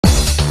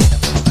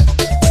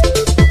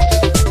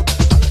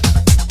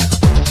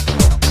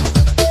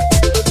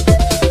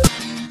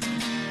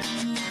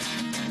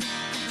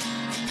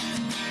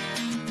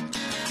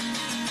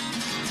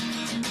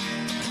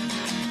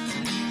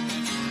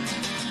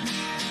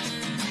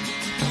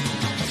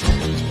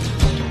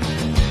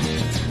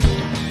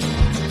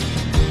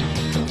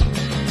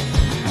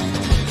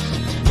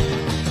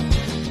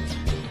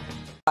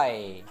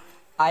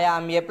I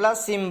am a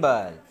plus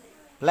symbol.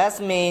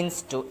 Plus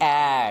means to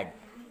add.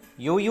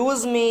 You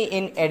use me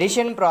in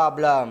addition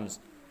problems.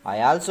 I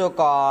also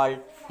call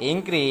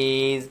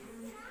increase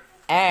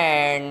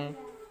and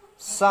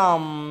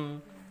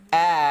sum,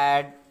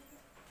 add,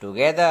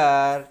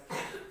 together,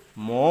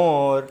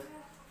 more,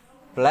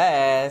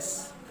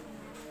 plus,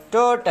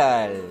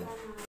 total.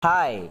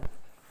 Hi,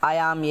 I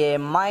am a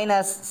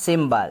minus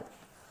symbol.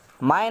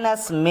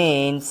 Minus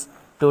means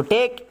to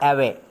take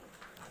away.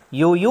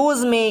 You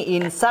use me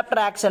in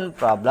subtraction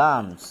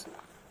problems.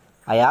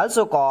 I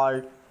also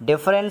call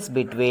difference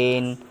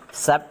between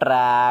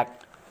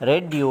subtract,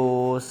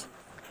 reduce,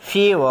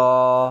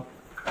 fewer,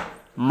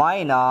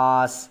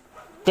 minus,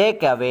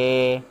 take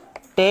away,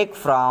 take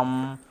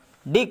from,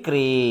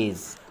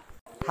 decrease.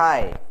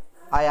 Hi,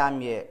 I am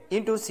a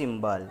into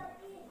symbol.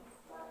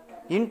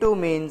 Into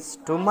means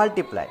to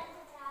multiply.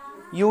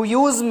 You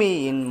use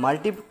me in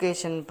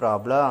multiplication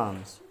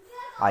problems.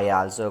 I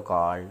also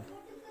call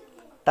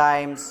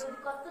times,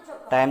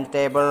 time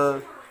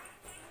table,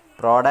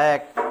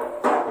 product,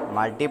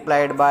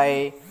 multiplied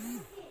by,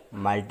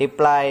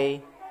 multiply,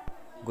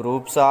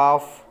 groups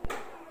of,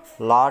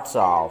 lots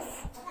of.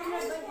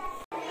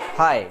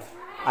 Hi,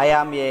 I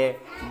am a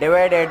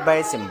divided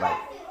by symbol.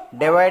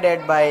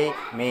 Divided by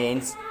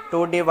means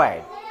to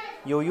divide.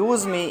 You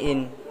use me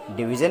in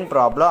division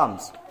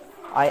problems.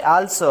 I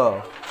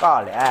also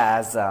call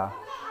as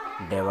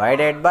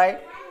divided by,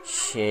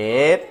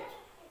 share,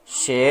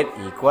 share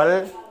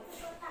equal,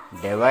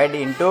 divide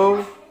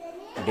into,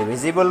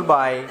 divisible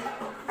by,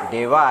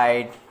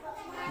 divide,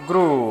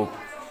 group.